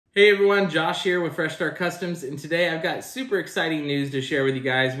Hey everyone, Josh here with Fresh Start Customs, and today I've got super exciting news to share with you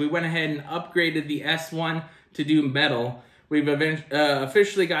guys. We went ahead and upgraded the S1 to do metal. We've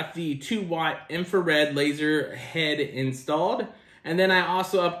officially got the 2-watt infrared laser head installed, and then I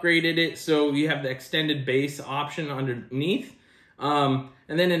also upgraded it so you have the extended base option underneath. And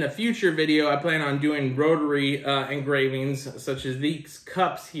then in a future video, I plan on doing rotary engravings such as these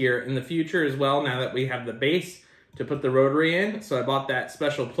cups here in the future as well, now that we have the base to put the rotary in. So I bought that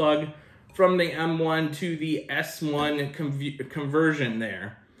special plug from the M1 to the S1 conversion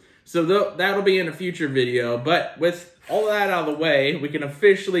there. So that'll be in a future video, but with all that out of the way, we can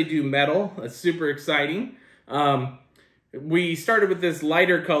officially do metal. That's super exciting. We started with this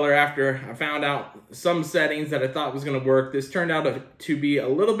lighter color after I found out some settings that I thought was gonna work. This turned out to be a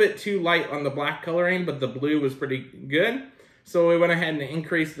little bit too light on the black coloring, but the blue was pretty good. So we went ahead and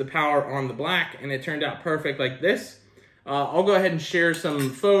increased the power on the black, and it turned out perfect like this. I'll go ahead and share some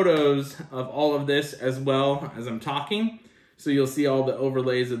photos of all of this as well as I'm talking. So you'll see all the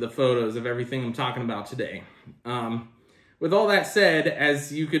overlays of the photos of everything I'm talking about today. With all that said,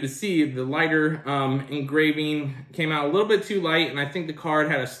 as you could see, the lighter engraving came out a little bit too light, and I think the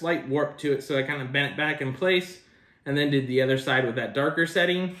card had a slight warp to it, so I kind of bent it back in place and then did the other side with that darker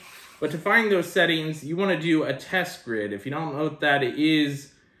setting. But to find those settings, you want to do a test grid. If you don't know what that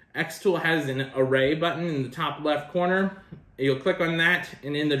is, xTool has an array button in the top left corner. You'll click on that,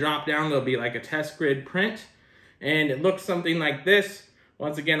 and in the drop down, there'll be like a test grid print. And it looks something like this.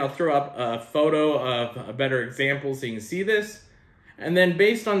 Once again, I'll throw up a photo of a better example so you can see this. And then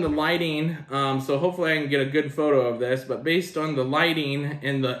based on the lighting, so hopefully I can get a good photo of this, but based on the lighting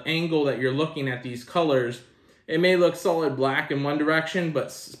and the angle that you're looking at these colors, it may look solid black in one direction,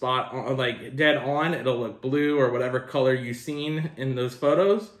 but spot on, like dead on, it'll look blue or whatever color you've seen in those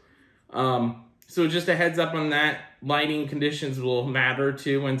photos. So just a heads up on that. Lighting conditions will matter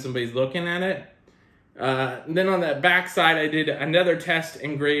too when somebody's looking at it. Then on that back side, I did another test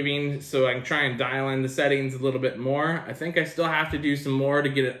engraving so I can try and dial in the settings a little bit more. I think I still have to do some more to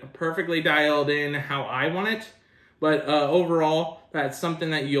get it perfectly dialed in how I want it. But overall, that's something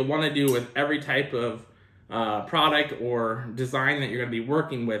that you'll want to do with every type of product or design that you're going to be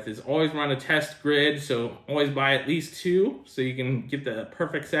working with, is always run a test grid. So always buy at least 2 so you can get the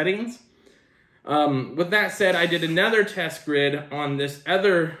perfect settings. With that said, I did another test grid on this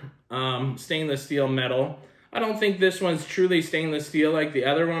other stainless steel metal. I don't think this one's truly stainless steel like the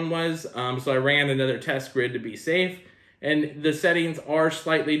other one was, so I ran another test grid to be safe, and the settings are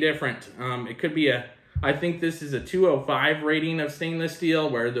slightly different. It could be I think this is a 205 rating of stainless steel,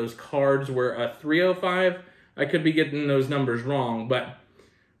 where those cards were a 305. I could be getting those numbers wrong, but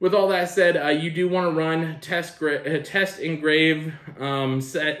with all that said, you do want to run test engrave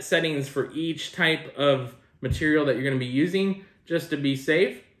settings for each type of material that you're going to be using, just to be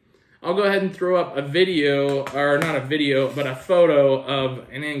safe. I'll go ahead and throw up a video, or not a video, but a photo of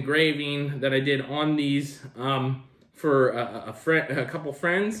an engraving that I did on these for a couple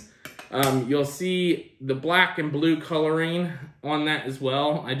friends. You'll see the black and blue coloring on that as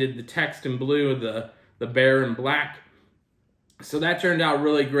well. I did the text in blue, the bear in black. So that turned out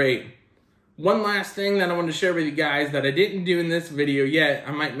really great. One last thing that I want to share with you guys that I didn't do in this video yet.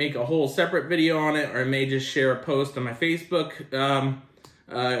 I might make a whole separate video on it, or I may just share a post on my Facebook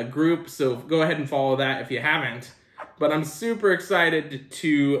group. So go ahead and follow that if you haven't. But I'm super excited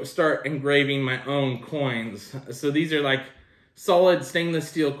to start engraving my own coins. So these are like solid stainless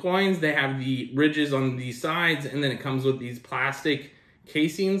steel coins. They have the ridges on the sides, and then it comes with these plastic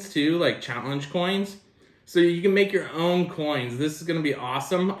casings too, like challenge coins. So you can make your own coins. This is gonna be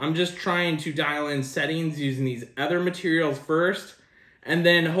awesome. I'm just trying to dial in settings using these other materials first, and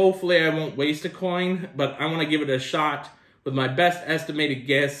then hopefully I won't waste a coin, but I wanna give it a shot with my best estimated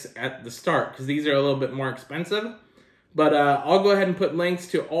guess at the start, because these are a little bit more expensive. But I'll go ahead and put links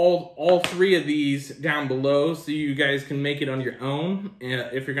to all 3 of these down below so you guys can make it on your own.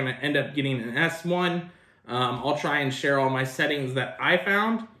 If you're gonna end up getting an S1, I'll try and share all my settings that I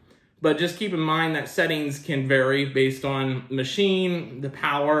found. But just keep in mind that settings can vary based on machine, the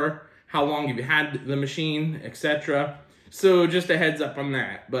power, how long you've had the machine, etc. So just a heads up on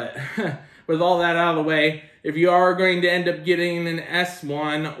that. But with all that out of the way, if you are going to end up getting an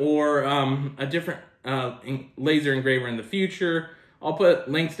S1 or a different laser engraver in the future, I'll put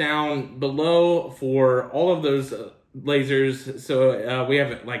links down below for all of those lasers. So we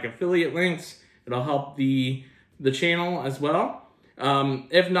have like affiliate links. It'll help the channel as well.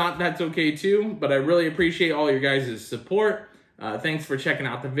 If not, that's okay too, but I really appreciate all your guys' support. Thanks for checking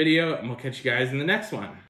out the video, and we'll catch you guys in the next one.